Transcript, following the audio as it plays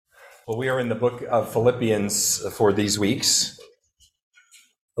Well, we are in the book of Philippians for these weeks.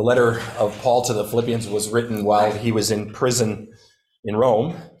 The letter of Paul to the Philippians was written while he was in prison in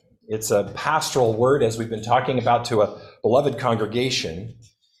Rome. It's a pastoral word, as we've been talking about, to a beloved congregation.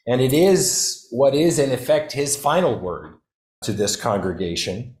 And it is what is, in effect, his final word to this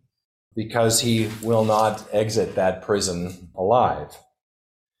congregation, because he will not exit that prison alive.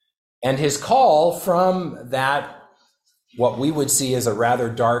 And his call from that, what we would see as a rather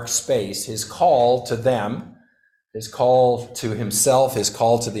dark space, his call to them, his call to himself, his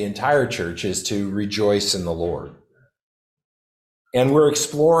call to the entire church is to rejoice in the Lord. And we're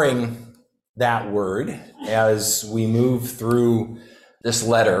exploring that word as we move through this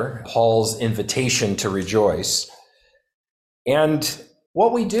letter, Paul's invitation to rejoice. And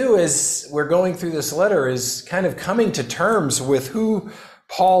what we do as we're going through this letter is kind of coming to terms with who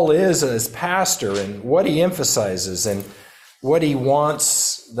Paul is as pastor and what he emphasizes and what he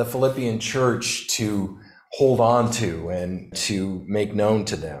wants the Philippian church to hold on to and to make known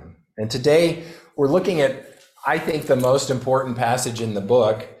to them. And today we're looking at, I think, the most important passage in the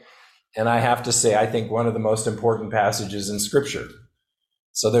book. And I have to say, I think one of the most important passages in Scripture.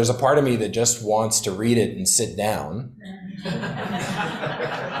 So there's a part of me that just wants to read it and sit down.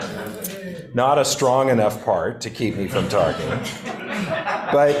 Not a strong enough part to keep me from talking.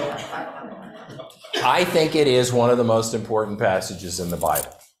 But I think it is one of the most important passages in the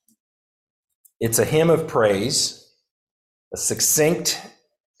Bible. It's a hymn of praise, a succinct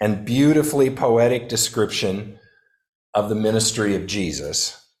and beautifully poetic description of the ministry of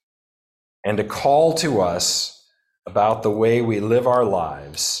Jesus, and a call to us about the way we live our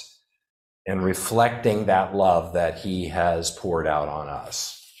lives and reflecting that love that he has poured out on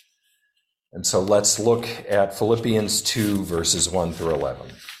us. And so let's look at Philippians 2, verses 1 through 11.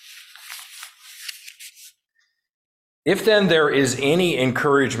 If then there is any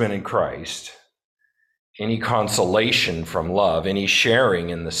encouragement in Christ, any consolation from love, any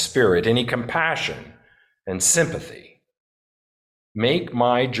sharing in the Spirit, any compassion and sympathy, make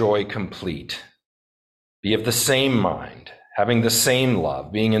my joy complete. Be of the same mind, having the same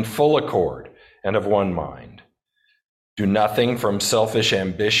love, being in full accord and of one mind. Do nothing from selfish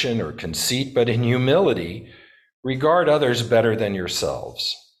ambition or conceit, but in humility regard others better than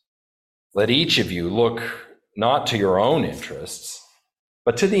yourselves. Let each of you look not to your own interests,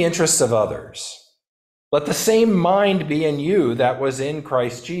 but to the interests of others. Let the same mind be in you that was in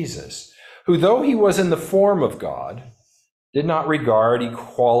Christ Jesus, who, though he was in the form of God, did not regard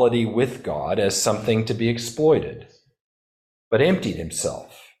equality with God as something to be exploited, but emptied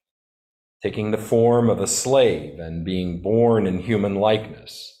himself, taking the form of a slave and being born in human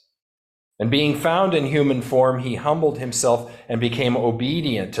likeness. And being found in human form, he humbled himself and became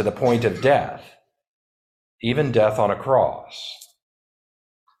obedient to the point of death, even death on a cross.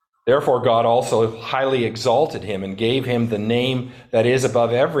 Therefore, God also highly exalted him and gave him the name that is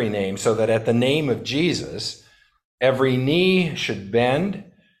above every name, so that at the name of Jesus, every knee should bend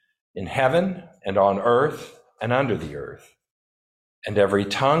in heaven and on earth and under the earth, and every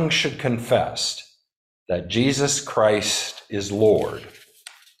tongue should confess that Jesus Christ is Lord,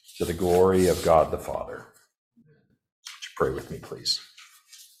 to the glory of God the Father. Would you pray with me, please?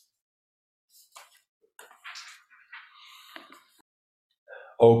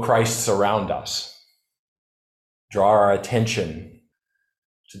 O Christ, surround us. Draw our attention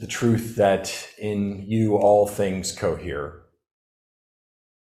to the truth that in you all things cohere.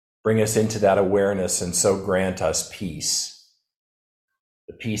 Bring us into that awareness and so grant us peace,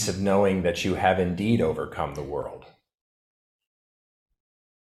 the peace of knowing that you have indeed overcome the world.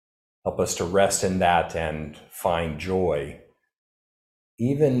 Help us to rest in that and find joy,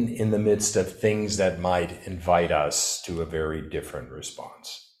 even in the midst of things that might invite us to a very different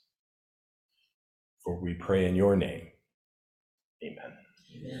response. For we pray in your name. Amen.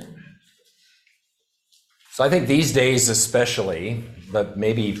 Amen. So I think these days especially, but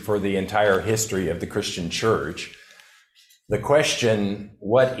maybe for the entire history of the Christian church, the question,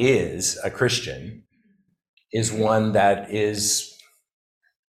 what is a Christian, is one that is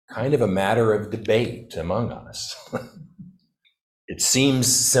kind of a matter of debate among us. It seems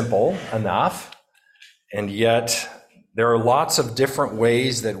simple enough, and yet there are lots of different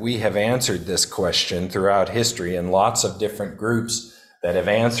ways that we have answered this question throughout history, and lots of different groups that have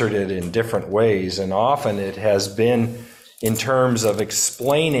answered it in different ways, and often it has been in terms of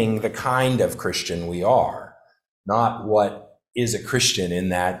explaining the kind of Christian we are, not what is a Christian in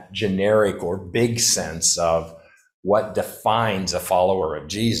that generic or big sense of what defines a follower of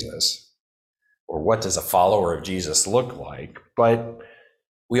Jesus, or what does a follower of Jesus look like. But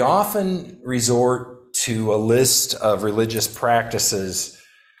we often resort to a list of religious practices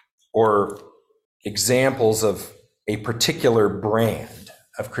or examples of a particular brand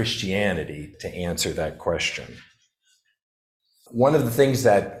of Christianity to answer that question. One of the things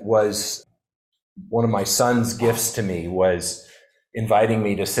that was one of my son's gifts to me was inviting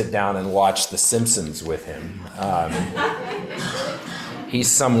me to sit down and watch The Simpsons with him.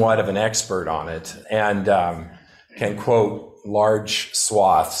 He's somewhat of an expert on it and can quote large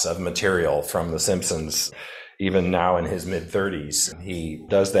swaths of material from The Simpsons, even now in his mid-30s. He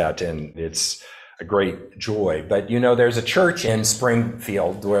does that, and it's a great joy. But there's a church in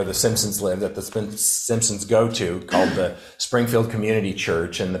Springfield where the Simpsons live that the Simpsons go to called the Springfield Community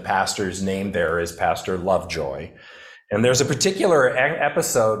Church, and the pastor's name there is Pastor Lovejoy. And there's a particular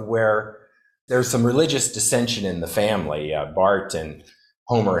episode where there's some religious dissension in the family. Bart and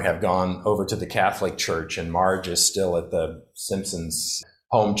Homer have gone over to the Catholic Church, and Marge is still at the Simpsons'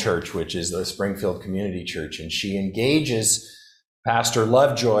 home church, which is the Springfield Community Church. And she engages Pastor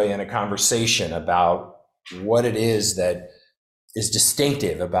Lovejoy in a conversation about what it is that is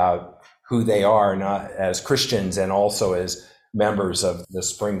distinctive about who they are, not as Christians and also as members of the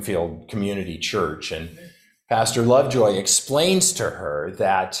Springfield Community Church. And Pastor Lovejoy explains to her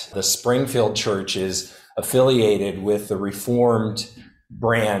that the Springfield Church is affiliated with the Reformed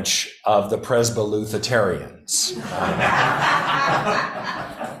branch of the Presbyterians.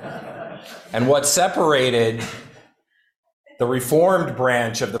 And what separated the Reformed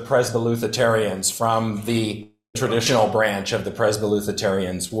branch of the Presbyterians from the traditional branch of the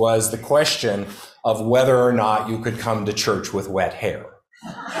Presbyterians was the question of whether or not you could come to church with wet hair.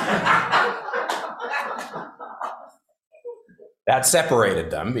 That separated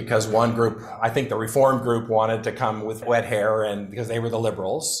them because one group, I think the Reformed group, wanted to come with wet hair and because they were the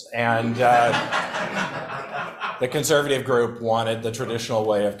liberals, and the conservative group wanted the traditional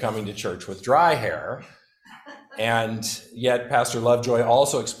way of coming to church with dry hair. And yet Pastor Lovejoy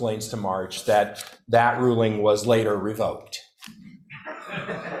also explains to Marge that that ruling was later revoked.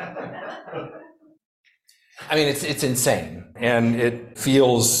 I mean, it's insane, and it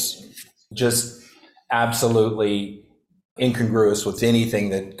feels just absolutely incongruous with anything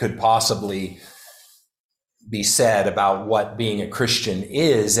that could possibly be said about what being a Christian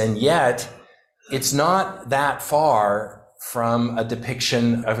is. And yet it's not that far from a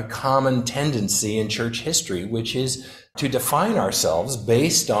depiction of a common tendency in church history, which is to define ourselves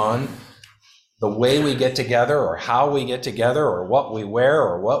based on the way we get together or how we get together or what we wear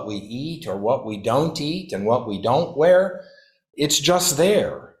or what we eat or what we don't eat and what we don't wear. It's just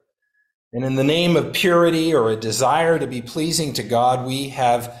there. And in the name of purity or a desire to be pleasing to God, we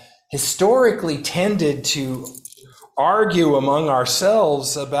have historically tended to argue among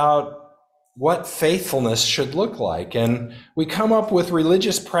ourselves about what faithfulness should look like. And we come up with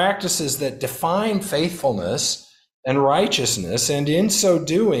religious practices that define faithfulness and righteousness, and in so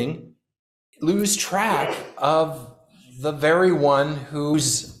doing, lose track of the very one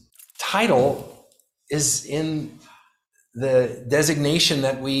whose title is in the designation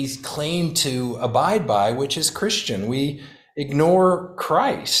that we claim to abide by, which is Christian. We ignore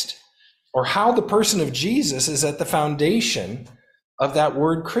Christ, or how the person of Jesus is at the foundation of that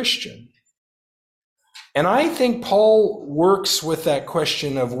word Christian. And I think Paul works with that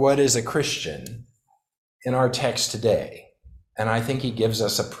question of what is a Christian in our text today. And I think he gives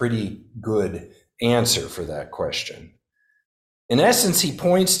us a pretty good answer for that question. In essence, he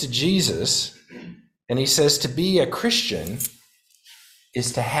points to Jesus, and he says to be a Christian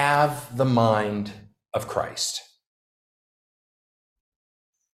is to have the mind of Christ.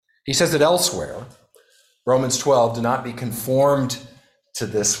 He says it elsewhere, Romans 12, do not be conformed to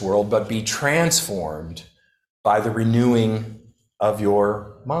this world, but be transformed by the renewing of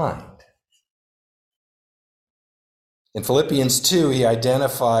your mind. In Philippians 2, he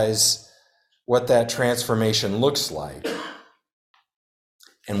identifies what that transformation looks like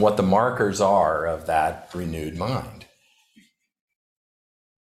and what the markers are of that renewed mind.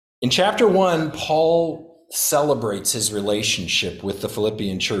 In chapter 1, Paul celebrates his relationship with the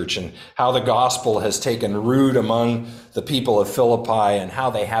Philippian church and how the gospel has taken root among the people of Philippi and how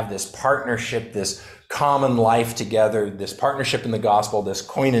they have this partnership, this common life together, this partnership in the gospel, this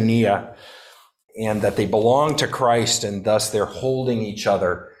koinonia, and that they belong to Christ, and thus they're holding each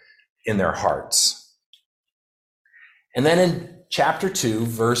other in their hearts. And then in chapter 2,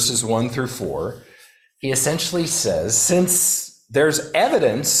 verses 1 through 4, he essentially says, since there's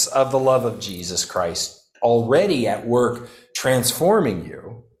evidence of the love of Jesus Christ already at work transforming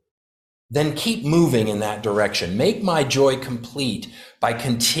you, then keep moving in that direction. Make my joy complete by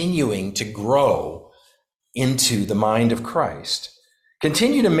continuing to grow into the mind of Christ.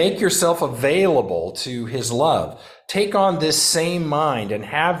 Continue to make yourself available to his love, take on this same mind and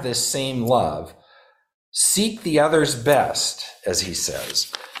have this same love. Seek the other's best, as he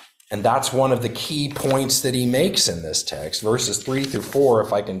says. And that's one of the key points that he makes in this text, verses 3-4,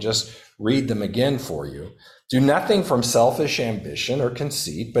 if I can just read them again for you. Do nothing from selfish ambition or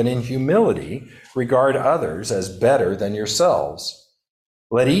conceit, but in humility regard others as better than yourselves.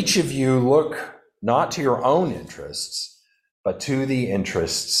 Let each of you look not to your own interests, but to the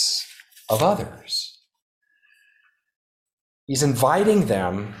interests of others. He's inviting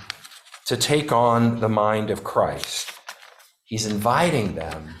them to take on the mind of Christ. He's inviting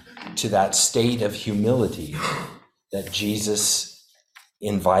them to that state of humility that Jesus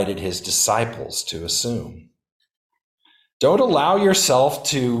invited his disciples to assume. Don't allow yourself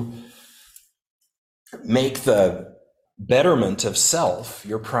to make the betterment of self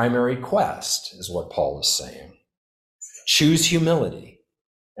your primary quest, is what Paul is saying. Choose humility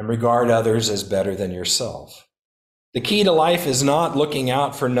and regard others as better than yourself. The key to life is not looking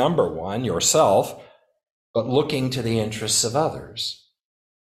out for number one, yourself, but looking to the interests of others.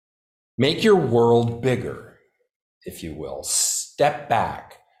 Make your world bigger, if you will. Step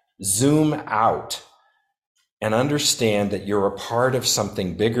back, zoom out, and understand that you're a part of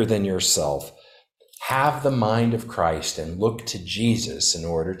something bigger than yourself. Have the mind of Christ and look to Jesus in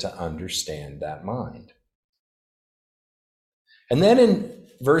order to understand that mind. And then in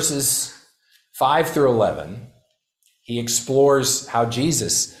verses 5-11, he explores how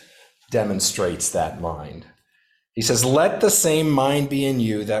Jesus demonstrates that mind. He says, let the same mind be in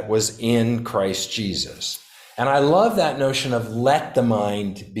you that was in Christ Jesus. And I love that notion of let the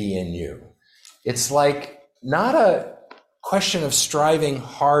mind be in you. It's like not a question of striving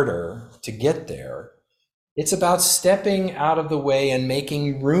harder to get there. It's about stepping out of the way and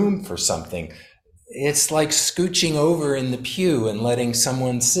making room for something. It's like scooching over in the pew and letting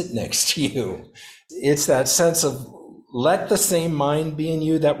someone sit next to you. It's that sense of let the same mind be in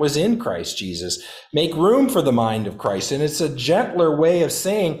you that was in Christ Jesus. Make room for the mind of Christ. And it's a gentler way of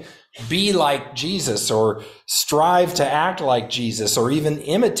saying be like Jesus or strive to act like Jesus or even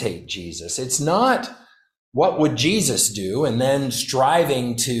imitate Jesus. It's not what would Jesus do and then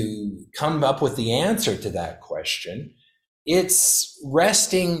striving to come up with the answer to that question. It's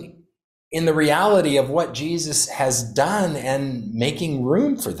resting in the reality of what Jesus has done and making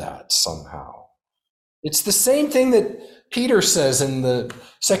room for that somehow. It's the same thing that Peter says in the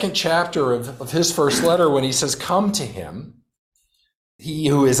second chapter of his first letter when he says, come to him, he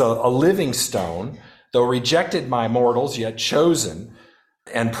who is a living stone, though rejected by mortals, yet chosen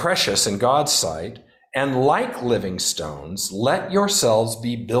and precious in God's sight. And like living stones, let yourselves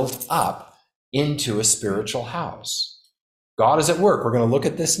be built up into a spiritual house. God is at work. We're going to look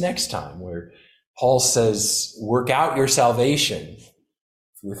at this next time where Paul says, work out your salvation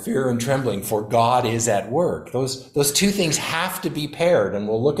with fear and trembling, for God is at work. Those two things have to be paired, and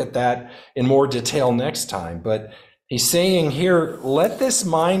we'll look at that in more detail next time. But he's saying here, let this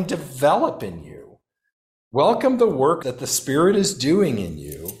mind develop in you. Welcome the work that the Spirit is doing in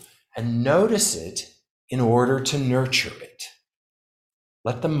you, and notice it in order to nurture it.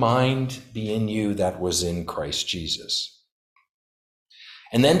 Let the mind be in you that was in Christ Jesus.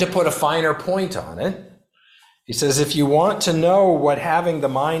 And then to put a finer point on it, he says, if you want to know what having the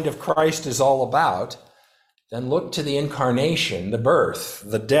mind of Christ is all about, then look to the incarnation, the birth,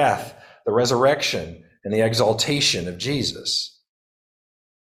 the death, the resurrection, and the exaltation of Jesus.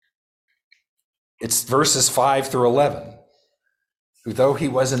 It's verses 5-11. Who, though he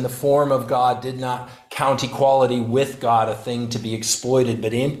was in the form of God, did not count equality with God a thing to be exploited,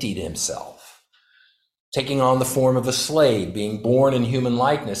 but emptied himself, taking on the form of a slave, being born in human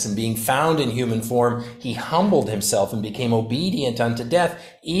likeness, and being found in human form, he humbled himself and became obedient unto death,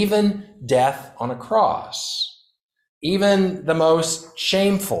 even death on a cross, even the most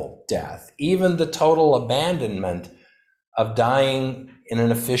shameful death, even the total abandonment of dying in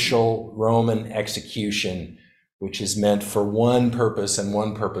an official Roman execution, which is meant for one purpose and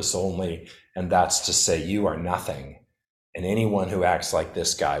one purpose only, and that's to say you are nothing, and anyone who acts like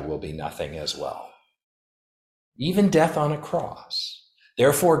this guy will be nothing as well. Even death on a cross.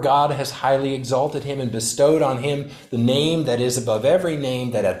 Therefore God has highly exalted him and bestowed on him the name that is above every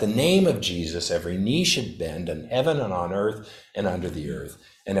name, that at the name of Jesus every knee should bend in heaven and on earth and under the earth,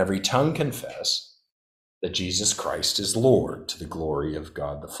 and every tongue confess that Jesus Christ is Lord, to the glory of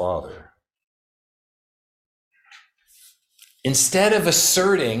God the Father. Instead of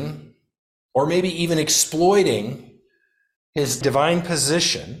asserting or maybe even exploiting his divine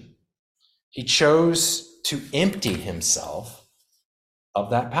position, he chose to empty himself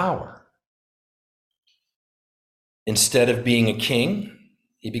of that power. Instead of being a king,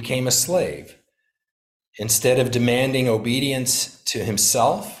 he became a slave. Instead of demanding obedience to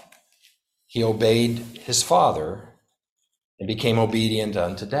himself, he obeyed his Father and became obedient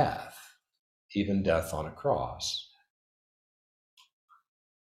unto death, even death on a cross.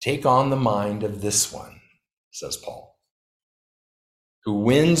 Take on the mind of this one, says Paul, who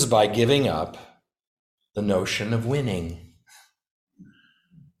wins by giving up the notion of winning,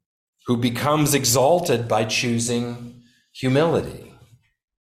 who becomes exalted by choosing humility,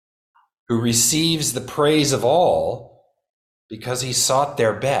 who receives the praise of all because he sought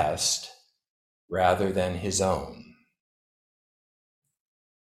their best rather than his own.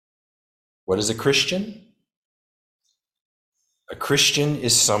 What is a Christian? A Christian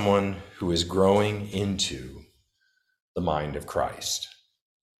is someone who is growing into the mind of Christ.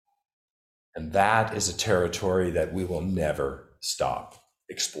 And that is a territory that we will never stop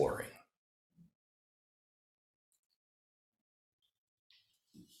exploring.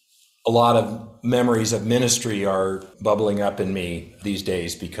 A lot of memories of ministry are bubbling up in me these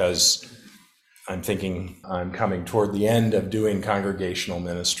days because I'm thinking I'm coming toward the end of doing congregational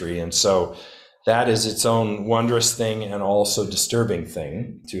ministry. And so that is its own wondrous thing and also disturbing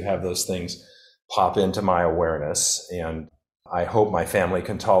thing to have those things pop into my awareness. And I hope my family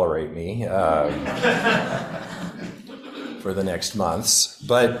can tolerate me for the next months.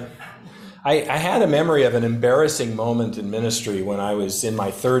 But I had a memory of an embarrassing moment in ministry when I was in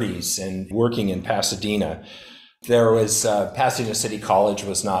my 30s and working in Pasadena. There was Pasadena City College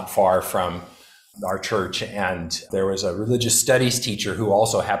was not far from our church, and there was a religious studies teacher who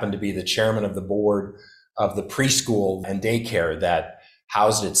also happened to be the chairman of the board of the preschool and daycare that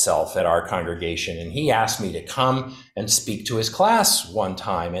housed itself at our congregation. And he asked me to come and speak to his class one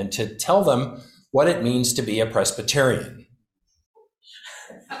time and to tell them what it means to be a Presbyterian.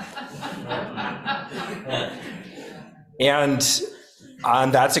 And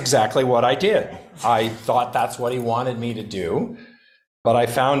that's exactly what I did. I thought that's what he wanted me to do. But I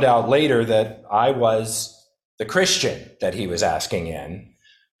found out later that I was the Christian that he was asking in,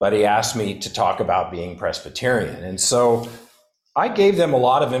 but he asked me to talk about being Presbyterian. And so I gave them a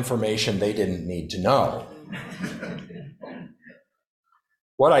lot of information they didn't need to know.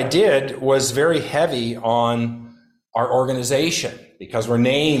 What I did was very heavy on our organization because we're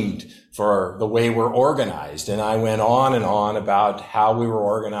named for the way we're organized. And I went on and on about how we were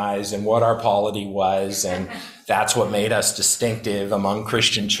organized and what our polity was. And that's what made us distinctive among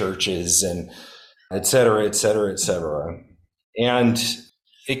Christian churches and et cetera, et cetera, et cetera. And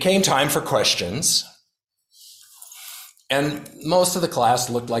it came time for questions. And most of the class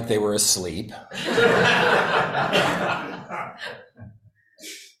looked like they were asleep.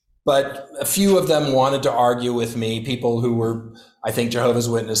 But a few of them wanted to argue with me. People who were, I think, Jehovah's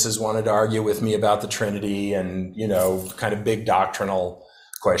Witnesses wanted to argue with me about the Trinity and, kind of big doctrinal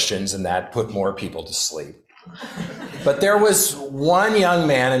questions, and that put more people to sleep. But there was one young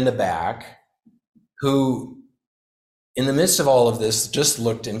man in the back who, in the midst of all of this, just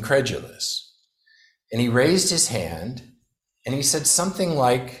looked incredulous. And he raised his hand and he said something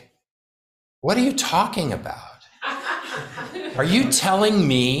like, "What are you talking about? Are you telling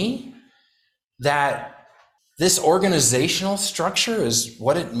me that this organizational structure is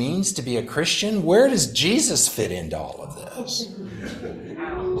what it means to be a Christian? Where does Jesus fit into all of this?"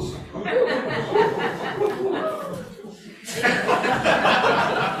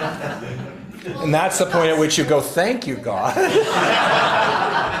 And that's the point at which you go, "Thank you, God."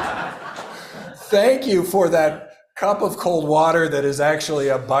 Thank you for that cup of cold water that is actually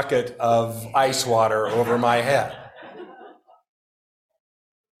a bucket of ice water over my head.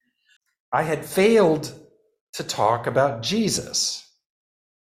 I had failed to talk about Jesus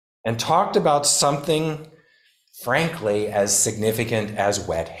and talked about something, frankly, as significant as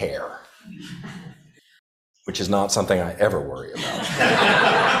wet hair, which is not something I ever worry about.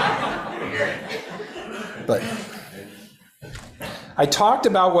 But I talked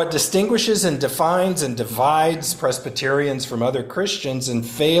about what distinguishes and defines and divides Presbyterians from other Christians and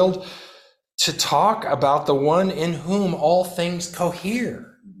failed to talk about the one in whom all things cohere.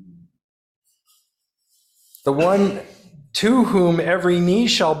 The one to whom every knee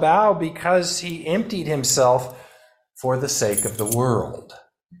shall bow because he emptied himself for the sake of the world,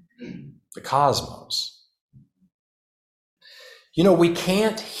 the cosmos. We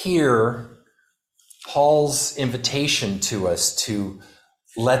can't hear Paul's invitation to us to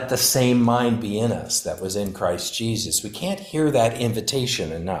let the same mind be in us that was in Christ Jesus. We can't hear that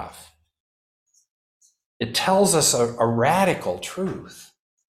invitation enough. It tells us a radical truth.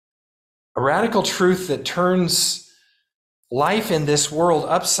 A radical truth that turns life in this world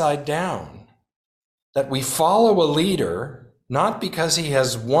upside down. That we follow a leader, not because he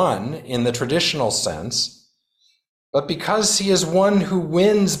has won in the traditional sense, but because he is one who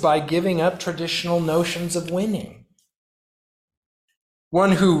wins by giving up traditional notions of winning.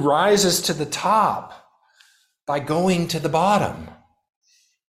 One who rises to the top by going to the bottom.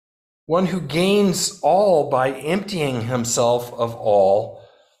 One who gains all by emptying himself of all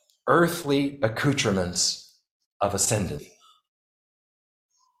earthly accoutrements of ascendancy.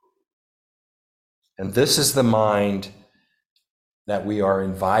 And this is the mind that we are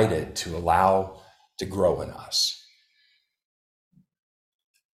invited to allow to grow in us.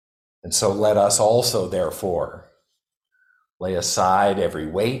 And so let us also, therefore, lay aside every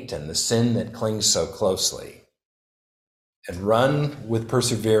weight and the sin that clings so closely, and run with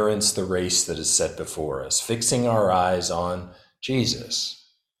perseverance the race that is set before us, fixing our eyes on Jesus,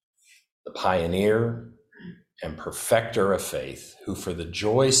 the pioneer and perfecter of faith, who for the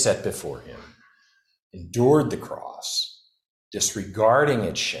joy set before him endured the cross, disregarding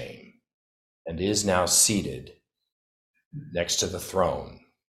its shame, and is now seated next to the throne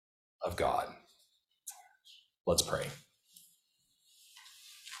of God. Let's pray.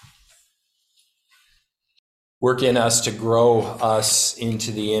 Work in us to grow us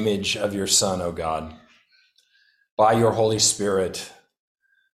into the image of your Son, O God. By your Holy Spirit,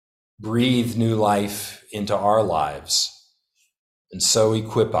 breathe new life into our lives, and so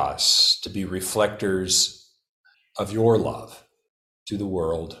equip us to be reflectors of your love to the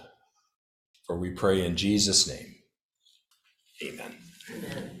world. For we pray in Jesus' name. Amen.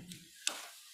 Amen.